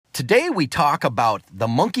Today we talk about the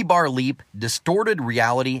monkey bar leap, distorted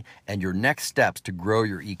reality, and your next steps to grow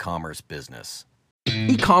your e-commerce business.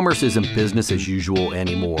 E-commerce isn't business as usual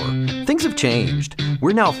anymore. Things have changed.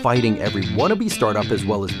 We're now fighting every wannabe startup as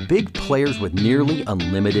well as big players with nearly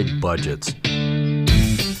unlimited budgets.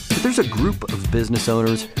 But there's a group of business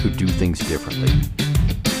owners who do things differently.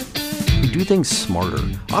 Who do things smarter,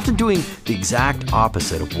 often doing the exact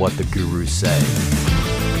opposite of what the gurus say.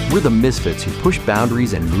 We're the misfits who push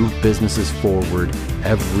boundaries and move businesses forward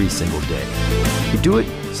every single day. We do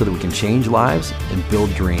it so that we can change lives and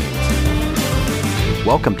build dreams.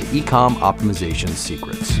 Welcome to Ecom Optimization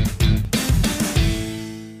Secrets.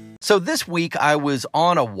 So this week I was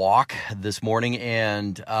on a walk this morning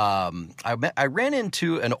and I ran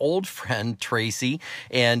into an old friend, Tracy,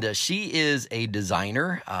 and she is a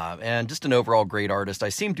designer and just an overall great artist. I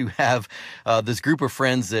seem to have this group of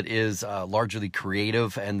friends that is largely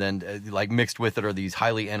creative, and then like mixed with it are these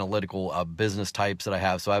highly analytical business types that I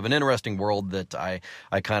have. So I have an interesting world that I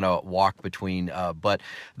kind of walk between. But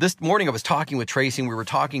this morning I was talking with Tracy and we were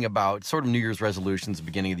talking about sort of New Year's resolutions at the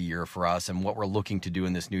beginning of the year for us and what we're looking to do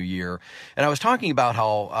in this new year. And I was talking about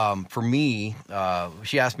how, for me,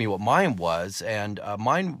 she asked me what mine was, and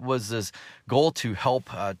mine was this goal to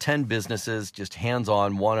help 10 businesses just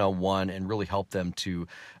hands-on, one-on-one, and really help them to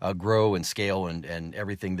grow and scale and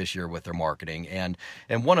everything this year with their marketing. And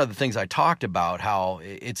one of the things I talked about, how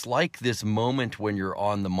it's like this moment when you're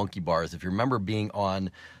on the monkey bars. If you remember being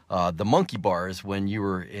on the monkey bars when you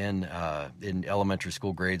were in elementary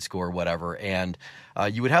school, grade school, or whatever, and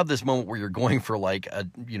you would have this moment where you're going for like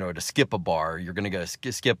to skip a bar. You're going to go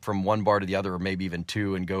skip from one bar to the other, or maybe even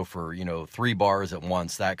two, and go for 3 bars at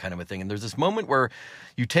once, that kind of a thing. And there's this moment where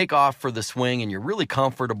you take off for the swing and you're really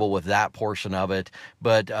comfortable with that portion of it,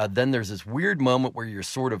 but then there's this weird moment where you're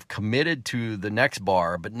sort of committed to the next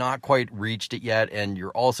bar, but not quite reached it yet, and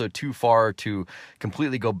you're also too far to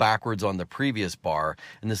completely go backwards on the previous bar.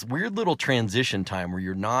 And this weird little transition time where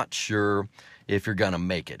you're not sure if you're going to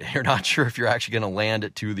make it. You're not sure if you're actually going to land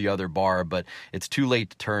it to the other bar, but it's too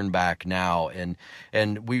late to turn back now.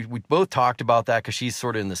 And we both talked about that because she's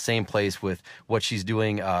sort of in the same place with what she's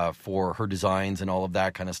doing for her designs and all of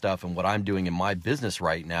that kind of stuff, and what I'm doing in my business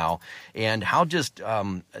right now, and how just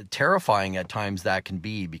terrifying at times that can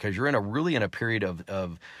be, because you're in a period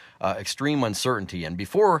of extreme uncertainty. And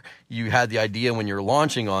before you had the idea, when you're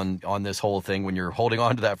launching on this whole thing, when you're holding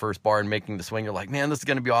on to that first bar and making the swing, you're like, man, this is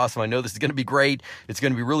going to be awesome. I know this is going to be great. It's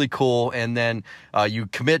going to be really cool. And then you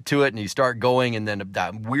commit to it and you start going. And then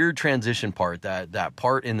that weird transition part, that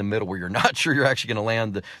part in the middle where you're not sure you're actually going to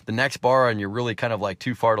land the next bar, and you're really kind of like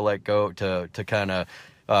too far to let go to kind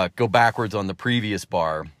of go backwards on the previous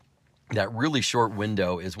bar. That really short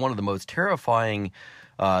window is one of the most terrifying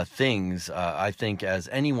things, I think, as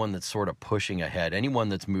anyone that's sort of pushing ahead, anyone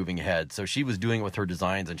that's moving ahead. So she was doing it with her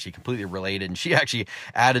designs, and she completely related, and she actually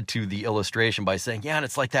added to the illustration by saying, yeah, and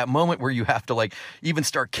it's like that moment where you have to like even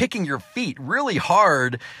start kicking your feet really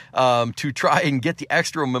hard to try and get the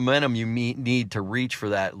extra momentum you need to reach for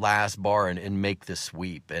that last bar and make the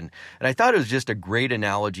sweep. And I thought it was just a great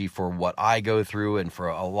analogy for what I go through, and for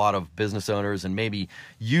a lot of business owners, and maybe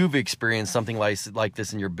you've experienced something like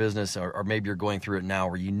this in your business, or maybe you're going through it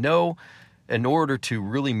now, where in order to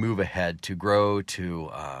really move ahead, to grow,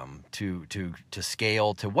 to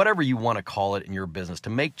scale, to whatever you want to call it in your business, to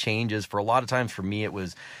make changes. For a lot of times, for me, it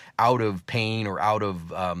was out of pain or out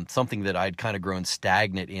of something that I'd kind of grown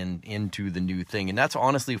stagnant into the new thing. And that's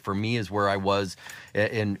honestly, for me, is where I was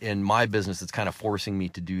in my business. It's kind of forcing me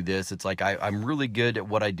to do this. It's like I'm really good at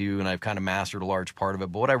what I do, and I've kind of mastered a large part of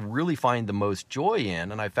it. But what I really find the most joy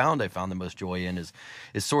in, and I found the most joy in, is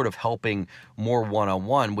sort of helping more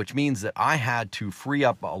one-on-one, which means that I had to free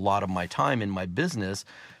up a lot of my time in my business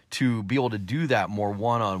to be able to do that more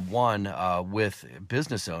one-on-one with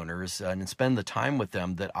business owners and spend the time with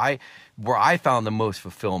them where I found the most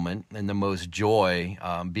fulfillment and the most joy,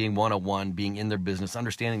 being one-on-one, being in their business,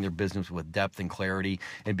 understanding their business with depth and clarity,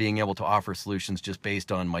 and being able to offer solutions just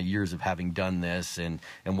based on my years of having done this and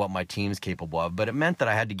what my team's capable of. But it meant that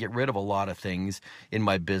I had to get rid of a lot of things in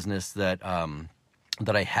my business that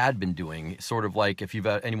I had been doing. Sort of like, if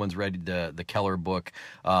anyone's read the Keller book,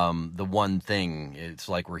 The One Thing, it's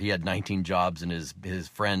like where he had 19 jobs, and his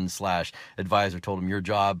friend / advisor told him, your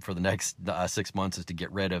job for the next 6 months is to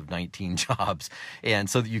get rid of 19 jobs, and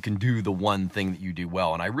so that you can do the one thing that you do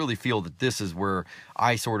well. And I really feel that this is where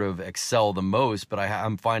I sort of excel the most, but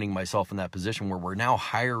I'm finding myself in that position where we're now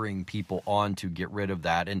hiring people on to get rid of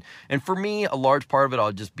that. And for me, a large part of it,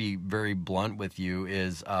 I'll just be very blunt with you,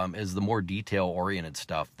 is the more detail oriented management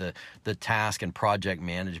stuff, the task and project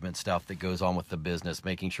management stuff that goes on with the business,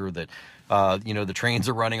 making sure that the trains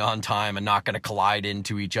are running on time and not going to collide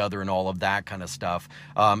into each other and all of that kind of stuff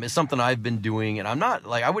is something I've been doing. And I'm not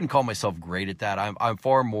I wouldn't call myself great at that. I'm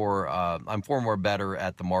far more better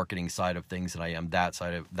at the marketing side of things than I am that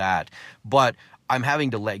side of that. But I'm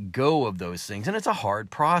having to let go of those things, and it's a hard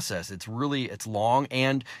process. It's long,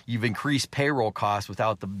 and you've increased payroll costs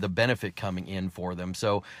without the benefit coming in for them.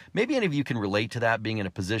 So maybe any of you can relate to that, being in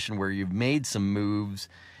a position where you've made some moves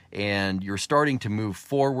and you're starting to move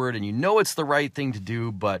forward and you know it's the right thing to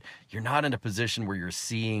do, but you're not in a position where you're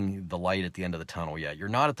seeing the light at the end of the tunnel yet. You're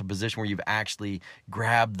not at the position where you've actually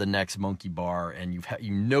grabbed the next monkey bar and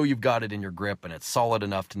you've got it in your grip and it's solid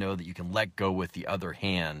enough to know that you can let go with the other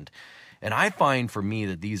hand. And I find for me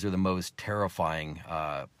that these are the most terrifying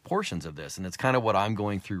portions of this. And it's kind of what I'm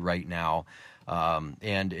going through right now.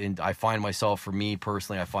 And I find myself, for me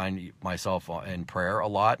personally, I find myself in prayer a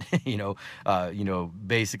lot,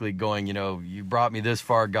 basically going, you brought me this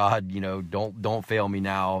far, God, don't fail me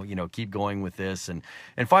now, keep going with this, and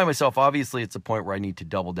find myself, obviously it's a point where I need to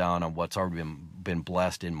double down on what's already been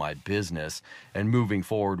blessed in my business and moving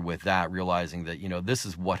forward with that, realizing that, this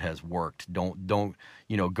is what has worked. Don't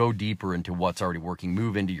go deeper into what's already working,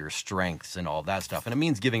 move into your strengths and all that stuff. And it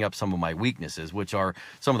means giving up some of my weaknesses, which are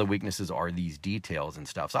some of the weaknesses are these details and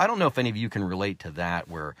stuff. So I don't know if any of you can relate to that,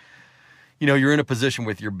 where you're in a position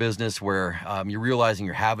with your business where you're realizing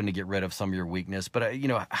you're having to get rid of some of your weakness. But,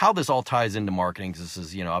 how this all ties into marketing, 'cause this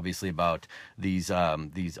is, obviously about these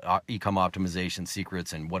e-com optimization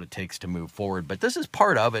secrets and what it takes to move forward. But this is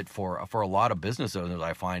part of it for a lot of business owners,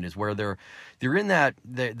 I find, is where they're in that,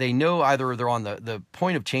 they know either they're on the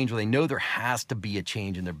point of change where they know there has to be a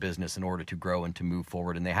change in their business in order to grow and to move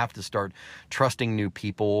forward. And they have to start trusting new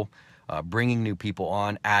people, bringing new people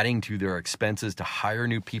on, adding to their expenses to hire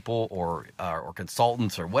new people or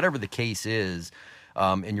consultants or whatever the case is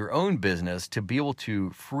in your own business, to be able to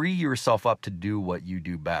free yourself up to do what you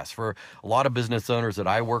do best. For a lot of business owners that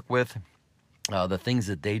I work with, the things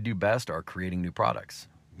that they do best are creating new products,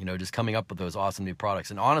 just coming up with those awesome new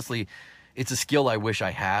products. And honestly, it's a skill I wish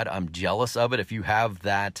I had. I'm jealous of it. If you have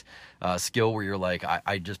that skill where you're like,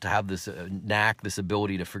 I just have this knack, this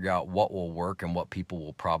ability to figure out what will work and what people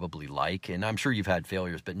will probably like. And I'm sure you've had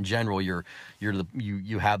failures, but in general, you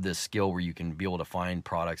have this skill where you can be able to find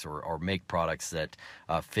products or make products that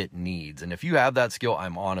fit needs. And if you have that skill,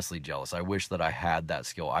 I'm honestly jealous. I wish that I had that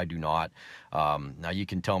skill. I do not. Now you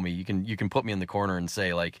can tell me, you can put me in the corner and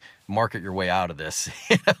say, like, market your way out of this.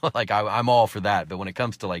 Like I'm all for that. But when it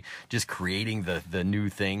comes to like just creating the new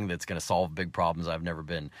thing that's going to solve big problems, I've never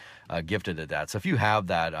been gifted at that. So if you have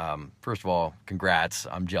that, first of all, congrats.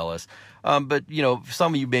 I'm jealous. But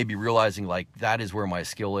some of you may be realizing like that is where my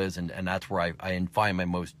skill is, and that's where I find my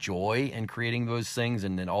most joy in creating those things,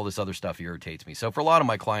 and then all this other stuff irritates me. So for a lot of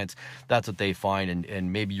my clients, that's what they find,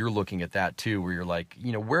 and maybe you're looking at that too, where you're like,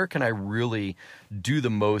 where can I really do the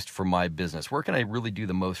most for my business? Where can I really do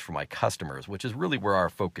the most for my customers? Which is really where our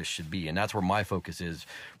focus should be, and that's where my focus is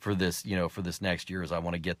for this, for this next year. Is I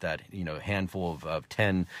want to get that, handful of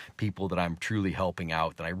 10 people that I'm truly helping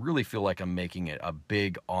out, that I really feel like I'm making it a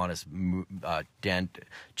big, honest dent,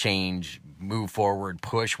 change, move forward,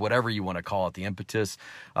 push, whatever you want to call it, the impetus,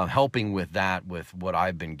 helping with that, with what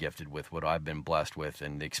I've been gifted with, what I've been blessed with,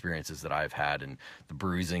 and the experiences that I've had, and the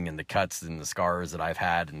bruising and the cuts and the scars that I've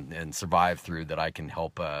had and survived through, that I can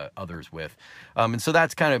help others with. And so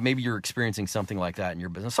that's kind of, maybe you're experiencing something like that in your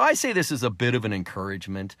business. So I say this is a bit of an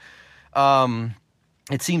encouragement.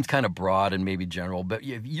 It seems kind of broad and maybe general, but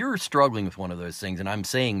if you're struggling with one of those things, and I'm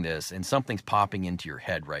saying this, and something's popping into your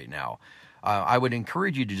head right now, I would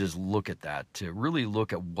encourage you to just look at that, to really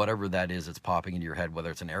look at whatever that is that's popping into your head, whether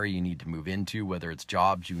it's an area you need to move into, whether it's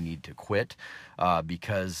jobs you need to quit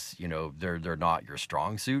because, they're not your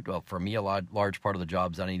strong suit. Well, for me, large part of the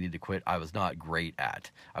jobs that I needed to quit, I was not great at.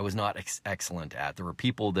 I was not excellent at. There were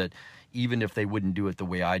people that, even if they wouldn't do it the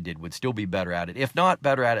way I did, would still be better at it. If not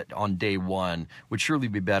better at it on day one, would surely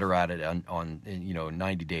be better at it on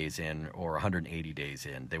 90 days in or 180 days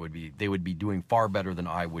in. They would be doing far better than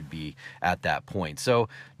I would be at that point. So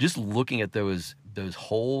just looking at those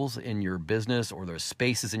holes in your business, or those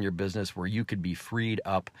spaces in your business where you could be freed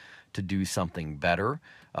up to do something better.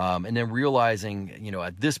 And then realizing,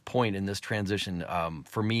 at this point in this transition,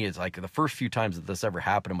 for me, it's like the first few times that this ever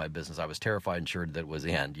happened in my business, I was terrified and sure that it was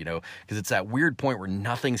the end, because it's that weird point where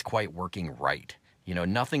nothing's quite working right.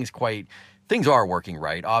 Things are working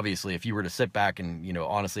right. Obviously, if you were to sit back and,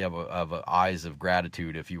 honestly have eyes of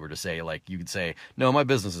gratitude, if you were to say, like, you could say, no, my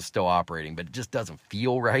business is still operating, but it just doesn't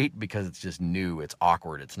feel right because it's just new. It's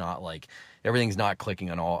awkward. It's not like everything's not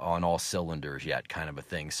clicking on all cylinders yet, kind of a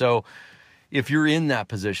thing. So if you're in that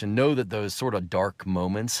position, know that those sort of dark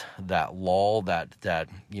moments, that lull, that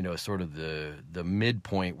sort of the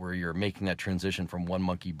midpoint where you're making that transition from one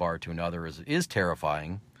monkey bar to another is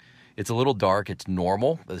terrifying. It's a little dark. It's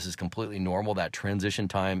normal. This is completely normal. That transition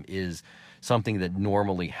time is something that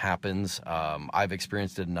normally happens. I've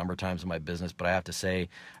experienced it a number of times in my business, but I have to say,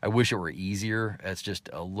 I wish it were easier. It's just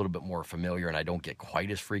a little bit more familiar, and I don't get quite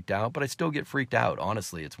as freaked out, but I still get freaked out.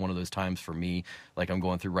 Honestly, it's one of those times for me, like I'm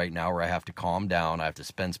going through right now, where I have to calm down. I have to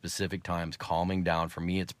spend specific times calming down. For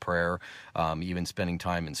me, it's prayer, even spending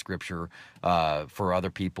time in scripture. For other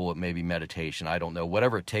people, it may be meditation. I don't know.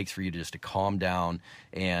 Whatever it takes for you just to calm down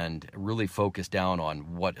and really focus down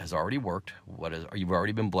on what has already worked, you've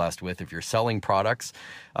already been blessed with. If you're selling products,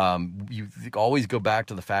 you always go back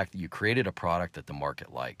to the fact that you created a product that the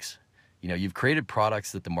market likes. You've created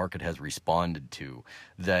products that the market has responded to,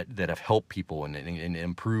 that have helped people and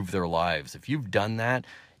improved their lives. If you've done that,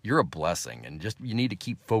 you're a blessing, and you need to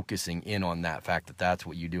keep focusing in on that fact that that's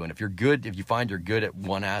what you do. And if you find you're good at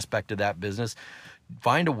one aspect of that business,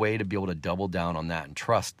 find a way to be able to double down on that and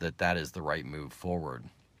trust that that is the right move forward.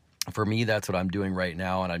 For me, that's what I'm doing right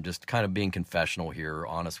now, and I'm just kind of being confessional here,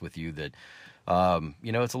 honest with you, that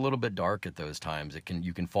it's a little bit dark at those times.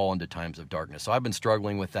 You can fall into times of darkness. So I've been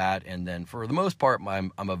struggling with that, and then for the most part,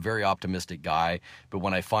 I'm a very optimistic guy. But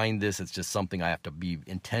when I find this, it's just something I have to be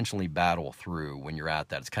intentionally battle through. When you're at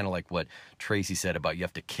that, it's kind of like what Tracy said about you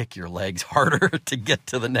have to kick your legs harder to get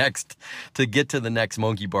to the next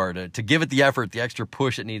monkey bar, to give it the effort, the extra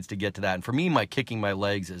push it needs to get to that. And for me, my kicking my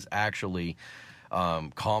legs is actually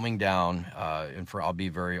calming down, and I'll be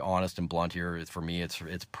very honest and blunt here. For me, it's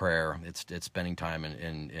prayer. It's spending time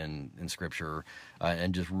in scripture,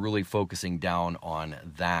 and just really focusing down on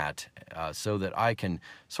that, so that I can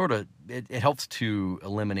sort of. It helps to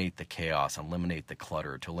eliminate the chaos, eliminate the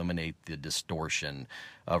clutter, to eliminate the distortion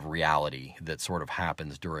of reality that sort of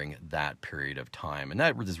happens during that period of time. And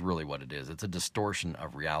that is really what it is. It's a distortion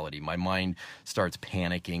of reality. My mind starts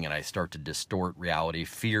panicking, and I start to distort reality.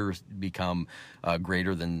 Fears become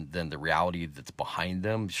greater than the reality that's behind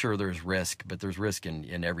them. Sure, there's risk, but there's risk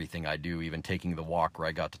in everything I do. Even taking the walk where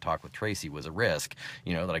I got to talk with Tracy was a risk,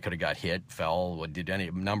 that I could have got hit, fell, did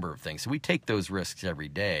any number of things. So we take those risks every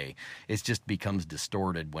day. It just becomes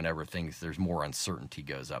distorted whenever there's more uncertainty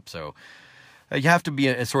goes up. So you have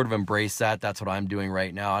to sort of embrace that. That's what I'm doing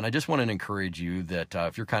right now. And I just want to encourage you that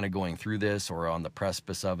if you're kind of going through this or on the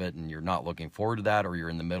precipice of it and you're not looking forward to that, or you're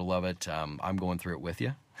in the middle of it, I'm going through it with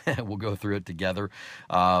you. We'll go through it together.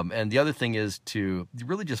 And the other thing is to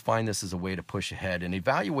really just find this as a way to push ahead and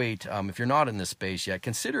evaluate, if you're not in this space yet,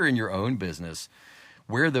 consider in your own business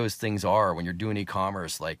where those things are when you're doing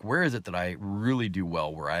e-commerce. Like, where is it that I really do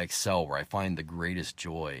well, where I excel, where I find the greatest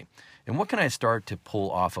joy? And what can I start to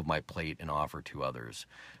pull off of my plate and offer to others?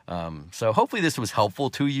 So hopefully this was helpful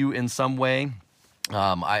to you in some way.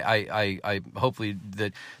 I hopefully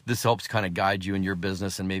that this helps kind of guide you in your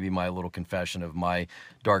business, and maybe my little confession of my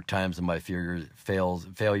dark times and my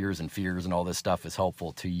failures and fears and all this stuff is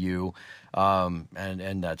helpful to you.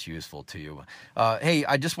 And that's useful to you. Hey,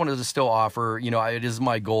 I just wanted to still offer, it is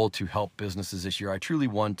my goal to help businesses this year. I truly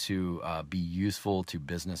want to be useful to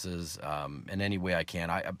businesses in any way I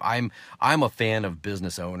can. I'm a fan of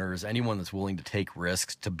business owners, anyone that's willing to take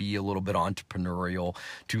risks, to be a little bit entrepreneurial,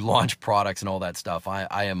 to launch products and all that stuff.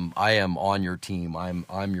 I am on your team.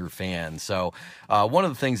 I'm your fan. So one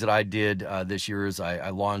of the things that I did this year is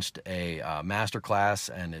I launched a masterclass,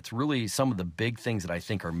 and it's really some of the big things that I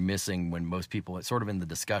think are missing when most people, it's sort of in the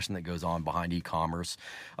discussion that goes on behind e-commerce.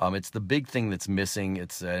 It's the big thing that's missing.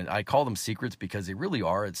 It's I call them secrets because they really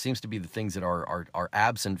are. It seems to be the things that are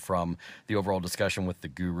absent from the overall discussion with the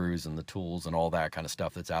gurus and the tools and all that kind of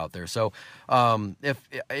stuff that's out there. So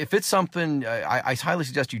if it's something, I highly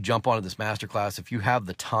suggest you jump onto this masterclass if you have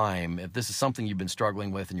the time. If this is something you've been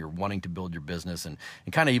struggling with and you're wanting to build your business and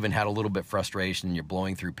kind of even had a little bit frustration, and you're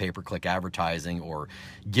blowing through pay-per-click advertising or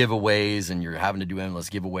giveaways, and you're having to do endless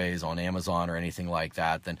giveaways on Amazon or anything like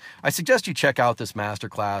that, then I suggest you check out this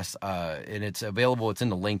masterclass, and it's available. It's in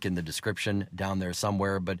the link in the description down there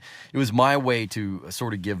somewhere, but it was my way to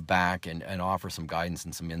sort of give back and offer some guidance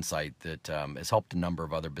and some insight that has helped a number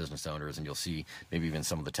of other business owners, and you'll see maybe even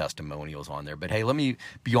some of the testimonials on there. But hey, let me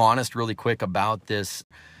be honest really quick about this.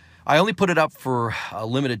 I only put it up for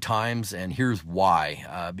limited times, and here's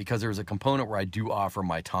why. Because there's a component where I do offer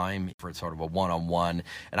my time for sort of a one-on-one,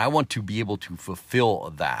 and I want to be able to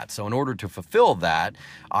fulfill that. So in order to fulfill that,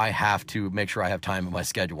 I have to make sure I have time in my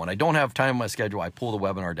schedule. When I don't have time in my schedule, I pull the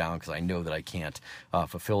webinar down because I know that I can't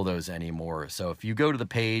fulfill those anymore. So if you go to the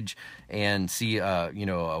page and see a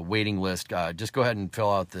waiting list, just go ahead and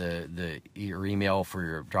fill out your email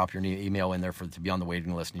drop your email in there to be on the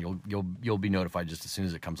waiting list, and you'll be notified just as soon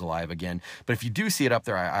as it comes alive again. But if you do see it up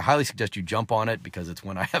there, I highly suggest you jump on it, because it's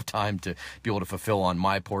when I have time to be able to fulfill on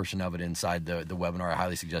my portion of it inside the webinar. I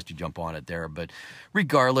highly suggest you jump on it there. But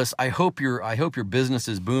regardless, I hope your business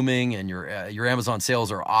is booming and your Amazon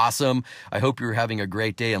sales are awesome. I hope you're having a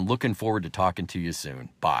great day and looking forward to talking to you soon.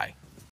 Bye.